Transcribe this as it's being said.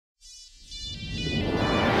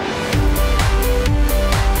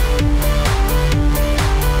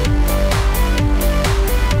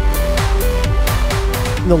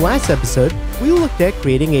the last episode, we looked at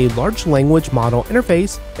creating a large language model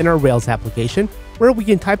interface in our Rails application where we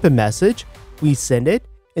can type a message, we send it,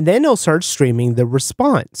 and then it'll start streaming the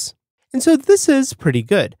response. And so this is pretty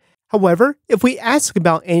good. However, if we ask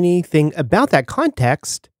about anything about that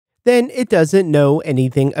context, then it doesn't know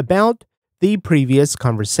anything about the previous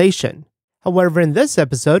conversation. However, in this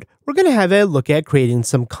episode, we're going to have a look at creating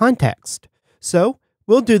some context. So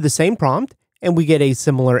we'll do the same prompt and we get a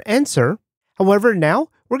similar answer. However, now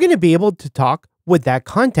we're going to be able to talk with that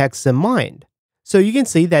context in mind. So you can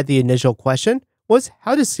see that the initial question was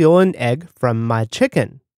how to steal an egg from my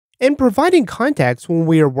chicken. And providing context when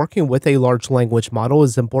we are working with a large language model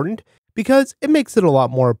is important because it makes it a lot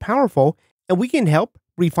more powerful and we can help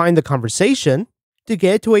refine the conversation to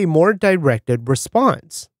get to a more directed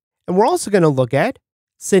response. And we're also going to look at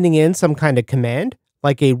sending in some kind of command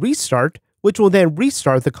like a restart, which will then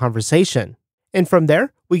restart the conversation. And from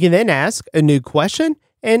there, we can then ask a new question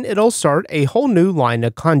and it'll start a whole new line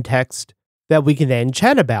of context that we can then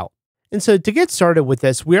chat about. And so to get started with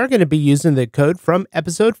this, we are going to be using the code from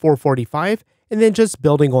episode 445 and then just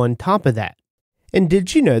building on top of that. And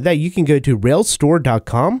did you know that you can go to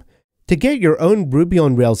railsstore.com to get your own Ruby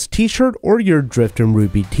on Rails t-shirt or your Drift in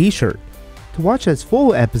Ruby t-shirt? To watch this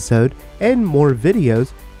full episode and more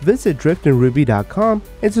videos, visit driftinruby.com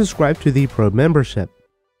and subscribe to the Pro membership.